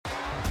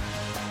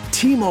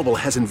T-Mobile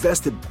has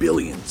invested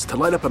billions to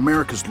light up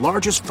America's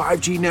largest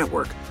 5G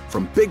network,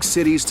 from big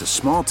cities to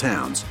small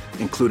towns,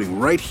 including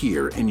right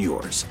here in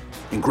yours.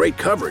 And great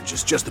coverage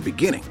is just the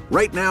beginning.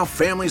 Right now,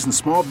 families and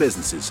small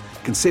businesses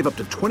can save up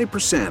to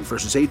 20%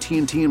 versus AT&T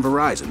and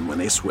Verizon when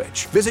they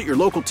switch. Visit your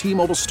local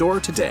T-Mobile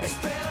store today.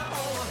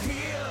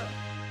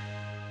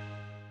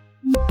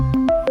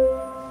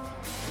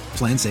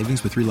 Plan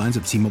savings with 3 lines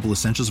of T-Mobile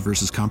Essentials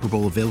versus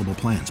comparable available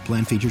plans.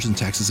 Plan features and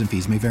taxes and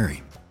fees may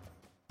vary.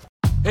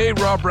 Hey,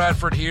 Rob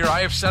Bradford here. I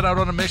have set out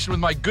on a mission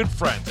with my good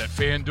friends at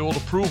FanDuel to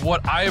prove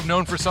what I have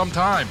known for some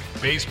time.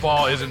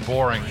 Baseball isn't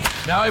boring.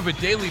 Now I have a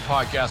daily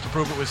podcast to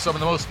prove it with some of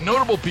the most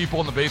notable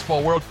people in the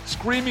baseball world,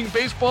 screaming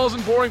baseball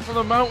isn't boring from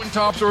the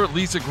mountaintops, or at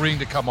least agreeing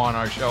to come on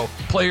our show.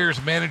 Players,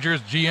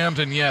 managers, GMs,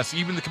 and yes,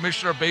 even the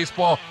commissioner of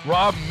baseball,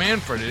 Rob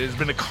Manfred. It has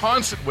been a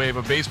constant wave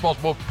of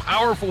baseball's most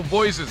powerful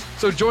voices.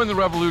 So join the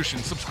revolution.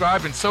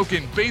 Subscribe and soak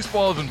in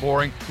Baseball Isn't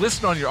Boring.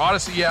 Listen on your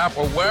Odyssey app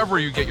or wherever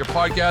you get your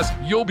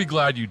podcast. You'll be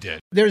glad you did.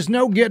 There's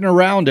no getting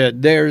around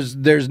it. There's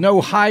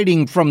no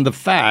hiding from the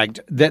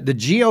fact that the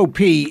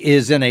GOP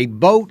is in a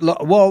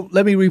well,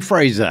 let me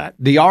rephrase that.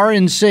 The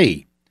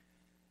RNC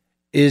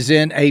is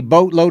in a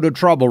boatload of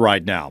trouble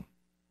right now.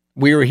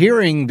 We are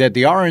hearing that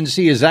the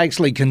RNC is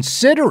actually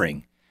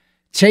considering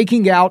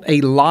taking out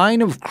a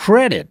line of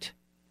credit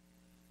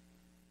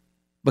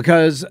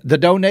because the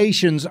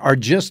donations are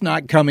just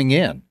not coming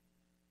in.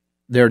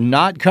 They're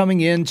not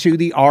coming into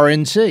the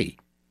RNC.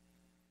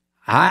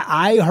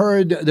 I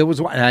heard there was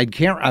one. I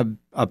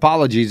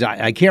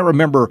can't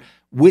remember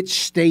which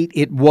state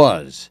it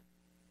was,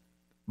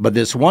 but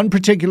this one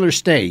particular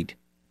state,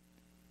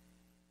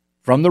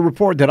 from the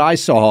report that I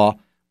saw,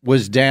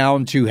 was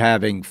down to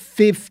having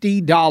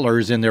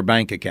 $50 in their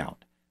bank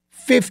account.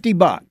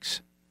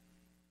 $50.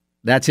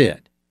 That's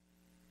it.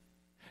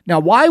 Now,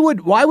 why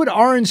would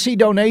RNC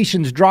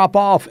donations drop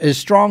off as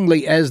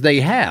strongly as they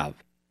have?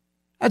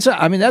 That's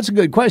a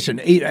good question.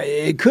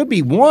 It could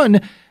be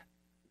one.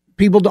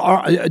 People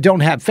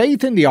don't have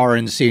faith in the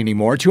RNC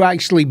anymore to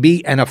actually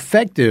be an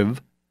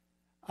effective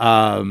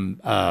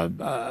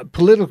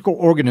political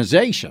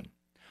organization.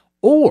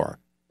 Or,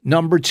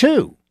 number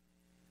two,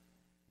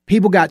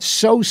 people got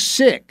so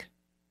sick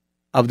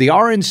of the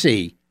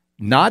RNC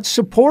not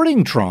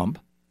supporting Trump,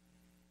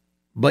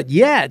 but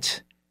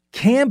yet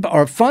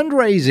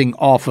fundraising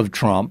off of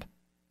Trump,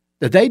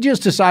 that they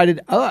just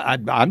decided,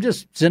 I'm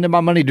just sending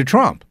my money to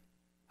Trump.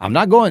 I'm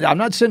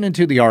not sending it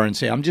to the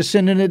RNC. I'm just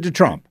sending it to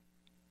Trump.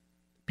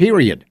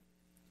 Period.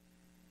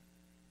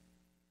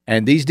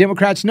 And these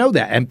Democrats know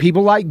that. And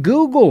people like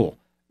Google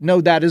know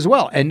that as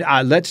well. And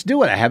let's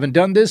do it. I haven't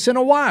done this in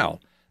a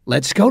while.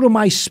 Let's go to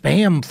my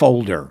spam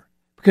folder,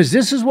 because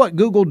this is what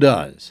Google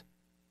does.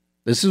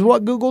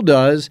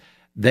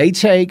 They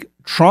take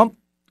Trump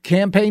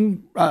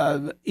campaign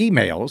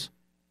emails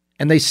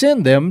and they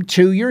send them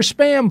to your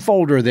spam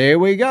folder. There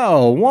we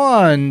go.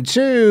 1,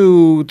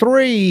 2,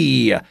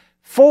 3,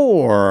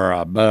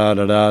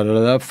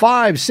 4,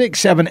 5, 6,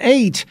 7,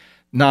 8,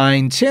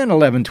 9, 10,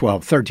 11,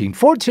 12, 13,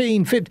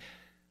 14,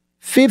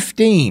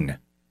 15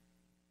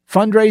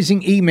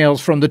 fundraising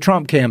emails from the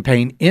Trump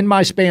campaign in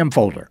my spam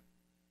folder.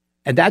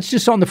 And that's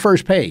just on the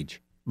first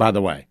page, by the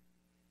way.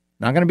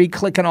 Not going to be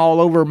clicking all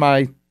over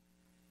my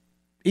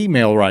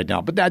email right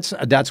now, but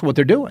that's what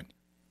they're doing.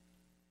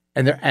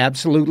 And they're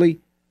absolutely,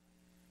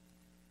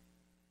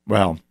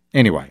 well,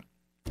 anyway.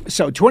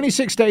 So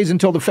 26 days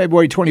until the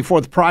February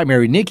 24th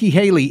primary, Nikki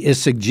Haley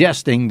is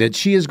suggesting that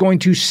she is going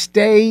to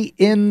stay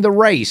in the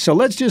race. So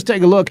let's just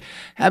take a look.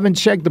 Haven't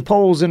checked the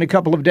polls in a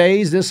couple of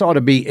days. This ought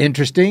to be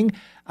interesting.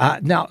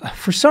 Now,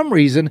 for some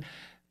reason,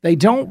 they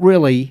don't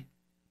really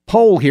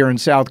poll here in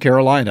South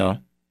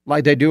Carolina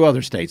like they do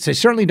other states. They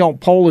certainly don't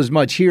poll as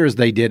much here as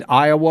they did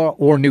Iowa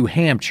or New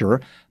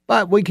Hampshire,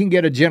 but we can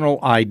get a general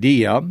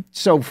idea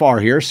so far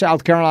here.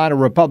 South Carolina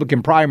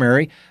Republican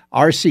primary,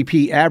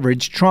 RCP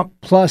average, Trump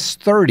plus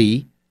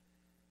 30,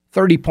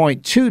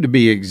 30.2 to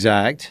be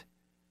exact,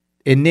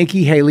 in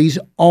Nikki Haley's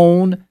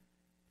own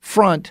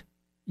front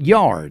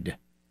yard.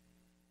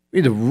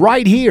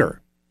 Right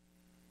here.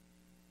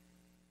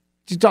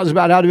 She talks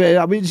about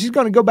she's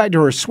going to go back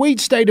to her sweet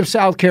state of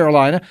South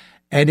Carolina,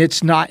 and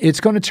it's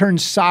going to turn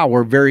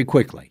sour very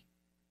quickly.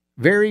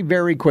 Very,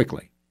 very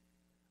quickly.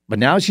 But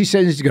now she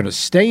says she's going to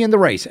stay in the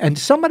race. And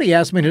somebody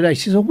asked me today,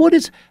 she said, what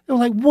is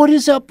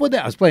up with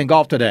that? I was playing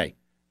golf today.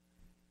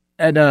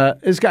 And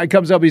this guy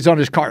comes up, he's on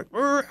his cart.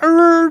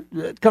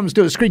 It comes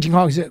to a screeching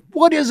honk. He said,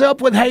 what is up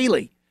with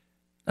Haley?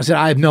 I said,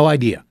 I have no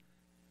idea.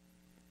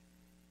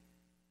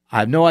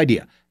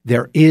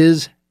 There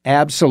is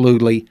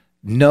absolutely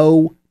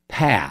no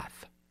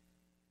path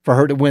for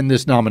her to win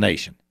this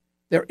nomination.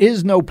 There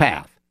is no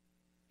path.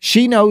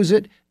 She knows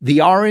it. The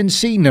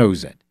RNC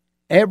knows it.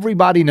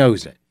 Everybody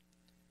knows it.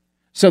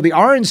 So the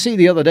RNC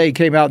the other day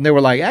came out and they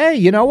were like, hey,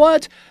 you know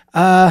what?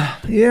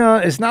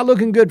 It's not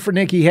looking good for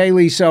Nikki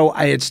Haley. So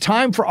it's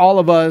time for all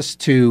of us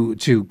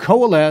to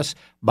coalesce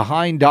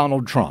behind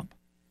Donald Trump.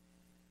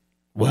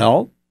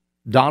 Well,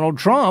 Donald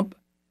Trump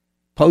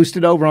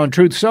posted over on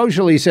Truth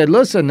Social. He said,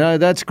 listen,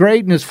 that's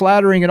great and it's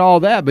flattering and all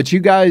that, but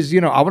you guys, I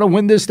want to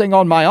win this thing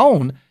on my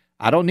own.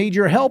 I don't need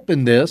your help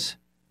in this.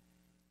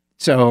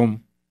 So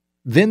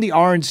then the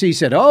RNC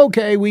said,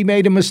 okay, we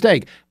made a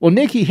mistake. Well,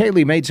 Nikki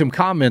Haley made some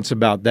comments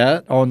about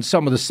that on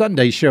some of the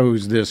Sunday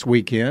shows this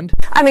weekend.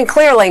 I mean,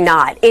 clearly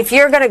not. If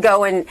you're going to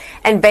go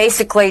and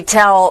basically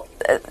tell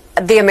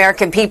the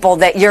American people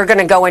that you're going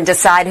to go and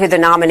decide who the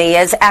nominee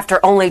is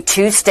after only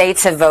 2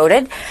 states have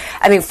voted.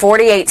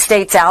 48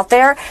 states out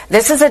there.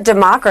 This is a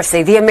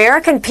democracy. The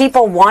American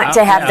people want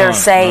to have their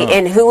say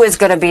in who is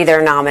going to be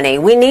their nominee.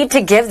 We need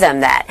to give them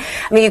that.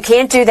 You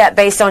can't do that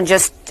based on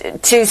just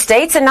 2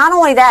 states. And not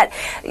only that,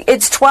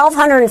 it's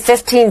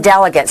 1,215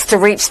 delegates to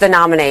reach the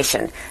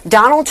nomination.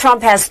 Donald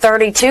Trump has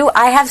 32.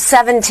 I have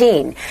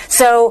 17.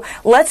 So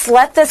let's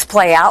let this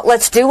play out.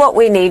 Let's do what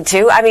we need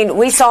to.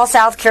 We saw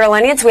South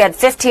Carolinians. We had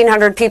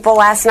 1,500 people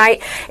last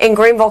night in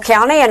Greenville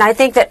County, and I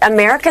think that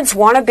Americans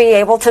want to be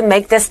able to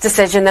make this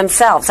decision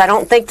themselves. I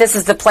don't think this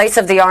is the place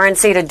of the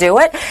RNC to do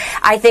it.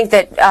 I think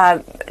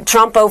that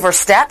Trump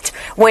overstepped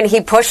when he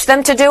pushed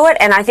them to do it,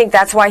 and I think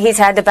that's why he's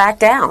had to back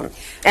down.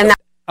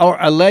 Or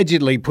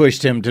allegedly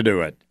pushed him to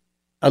do it.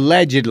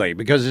 Allegedly,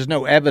 because there's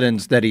no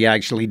evidence that he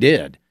actually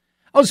did.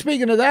 Oh,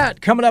 speaking of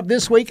that, coming up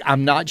this week,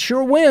 I'm not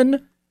sure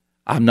when,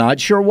 I'm not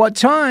sure what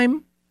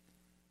time,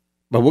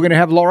 but we're going to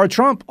have Laura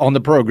Trump on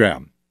the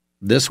program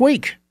this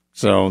week.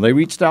 So they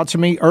reached out to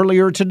me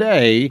earlier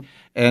today,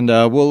 and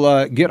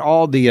we'll get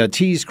all the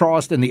T's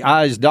crossed and the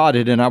I's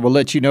dotted, and I will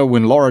let you know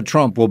when Laura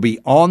Trump will be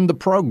on the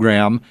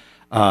program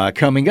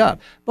coming up.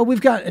 But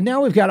we've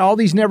got all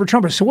these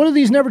Never-Trumpers. So what are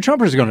these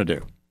Never-Trumpers going to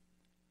do?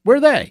 Where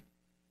are they?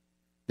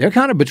 They're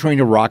kind of between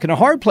a rock and a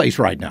hard place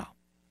right now.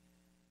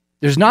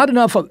 There's not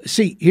enough of...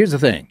 See, here's the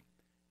thing.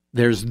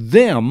 There's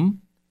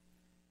them,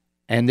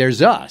 and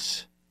there's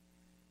us.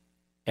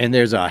 And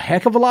there's a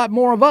heck of a lot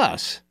more of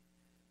us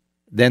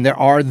than there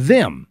are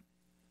them.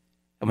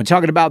 And we're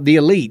talking about the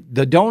elite,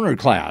 the donor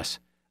class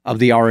of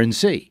the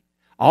RNC.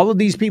 All of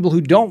these people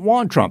who don't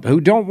want Trump,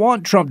 who don't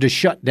want Trump to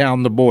shut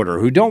down the border,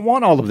 who don't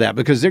want all of that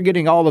because they're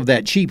getting all of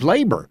that cheap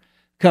labor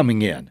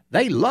coming in.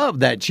 They love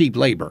that cheap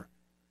labor.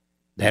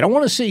 They don't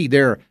want to see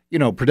their,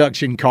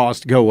 production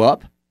costs go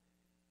up.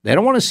 They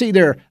don't want to see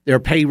their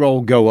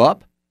payroll go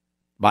up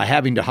by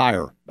having to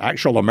hire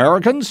actual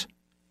Americans.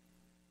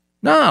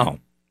 No.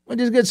 We'll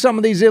just get some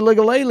of these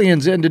illegal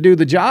aliens in to do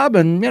the job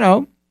and,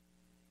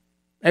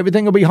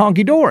 everything will be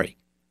honky-dory.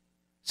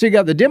 So you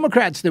got the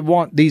Democrats that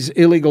want these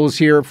illegals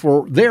here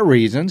for their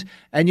reasons,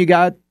 and you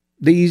got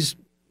the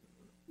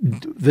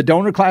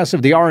donor class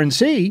of the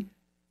RNC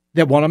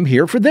that want them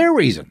here for their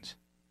reasons.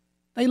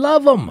 They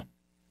love them.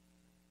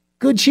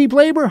 Good cheap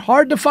labor,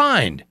 hard to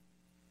find.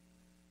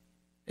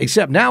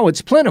 Except now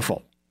it's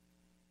plentiful.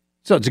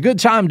 So it's a good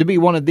time to be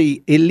one of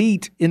the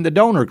elite in the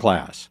donor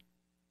class.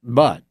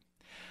 But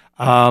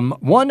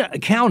one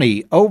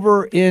county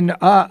over in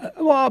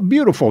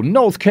beautiful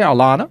North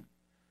Carolina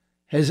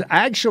has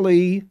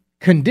actually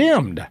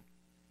condemned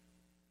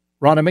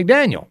Ronna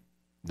McDaniel.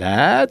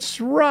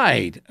 That's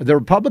right. The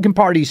Republican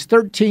Party's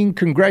 13th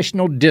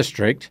Congressional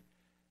District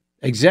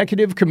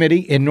Executive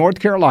Committee in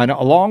North Carolina,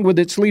 along with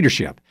its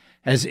leadership,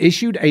 has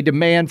issued a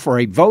demand for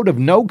a vote of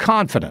no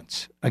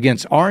confidence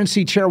against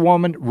RNC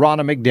Chairwoman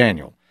Ronna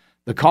McDaniel.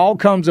 The call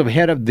comes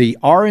ahead of the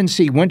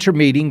RNC winter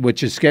meeting,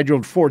 which is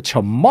scheduled for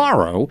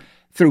tomorrow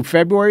through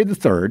February the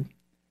 3rd.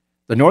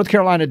 The North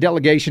Carolina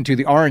delegation to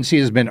the RNC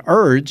has been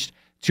urged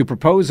to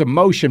propose a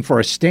motion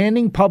for a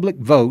standing public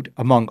vote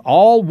among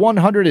all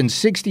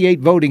 168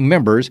 voting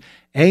members,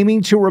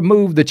 aiming to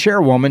remove the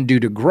chairwoman due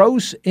to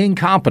gross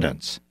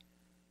incompetence.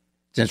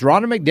 Since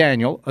Ronna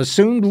McDaniel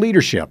assumed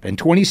leadership in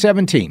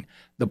 2017,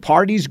 the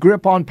party's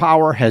grip on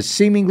power has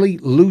seemingly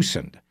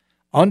loosened.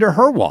 Under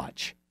her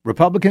watch,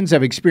 Republicans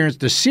have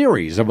experienced a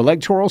series of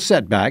electoral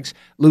setbacks,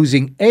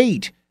 losing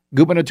 8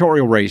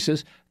 gubernatorial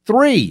races,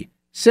 3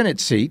 Senate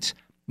seats,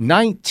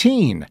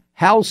 19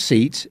 House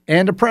seats,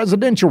 and a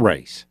presidential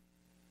race.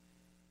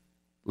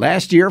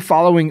 Last year,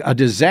 following a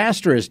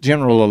disastrous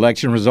general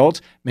election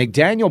results,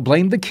 McDaniel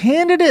blamed the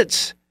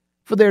candidates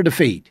for their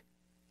defeat.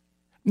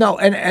 No,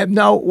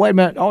 no, wait a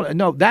minute. Oh,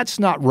 no, that's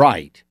not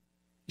right.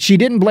 She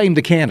didn't blame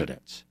the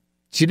candidates.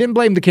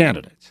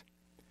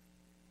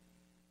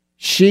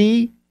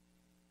 She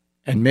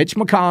and Mitch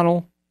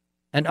McConnell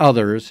and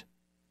others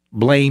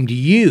blamed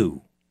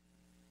you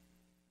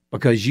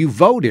because you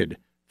voted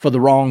for the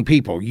wrong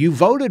people. You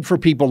voted for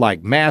people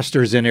like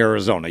Masters in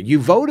Arizona. You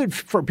voted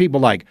for people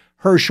like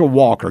Herschel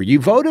Walker. You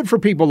voted for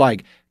people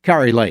like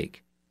Kari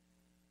Lake.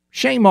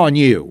 Shame on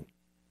you.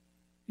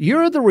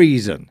 You're the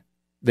reason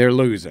they're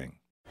losing.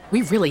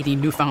 We really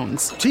need new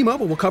phones.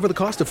 T-Mobile will cover the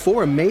cost of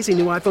 4 amazing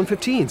new iPhone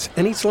 15s,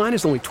 and each line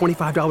is only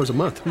 $25 a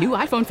month. New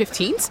iPhone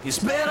 15s? It's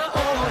better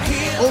over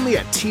here. Only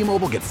at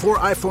T-Mobile, get 4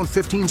 iPhone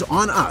 15s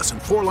on us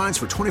and 4 lines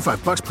for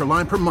 $25 per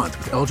line per month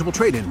with eligible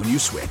trade-in when you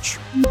switch.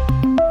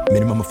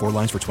 Minimum of 4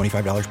 lines for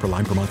 $25 per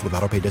line per month with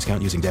autopay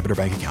discount using debit or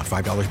bank account.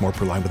 $5 more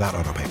per line without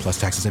autopay, plus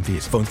taxes and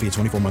fees. Phone fee at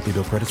 24 monthly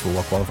bill credits for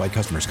well-qualified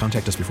customers.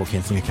 Contact us before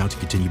canceling account to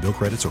continue bill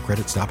credits or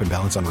credit stop and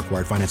balance on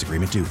required finance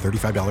agreement due.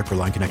 $35 per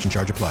line connection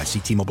charge applies. See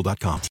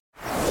T-Mobile.com.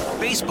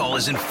 Baseball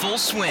is in full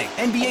swing.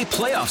 NBA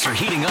playoffs are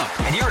heating up,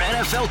 and your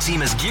NFL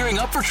team is gearing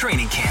up for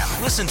training camp.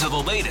 Listen to the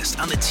latest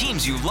on the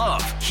teams you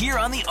love here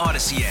on the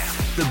Odyssey app.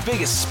 The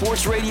biggest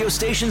sports radio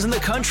stations in the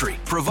country,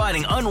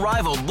 providing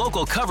unrivaled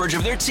local coverage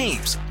of their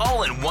teams,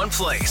 all in one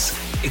place.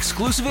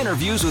 Exclusive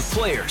interviews with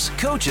players,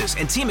 coaches,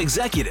 and team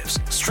executives,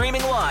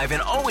 streaming live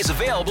and always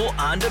available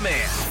on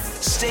demand.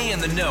 Stay in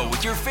the know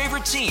with your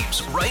favorite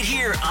teams right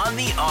here on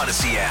the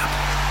Odyssey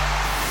app.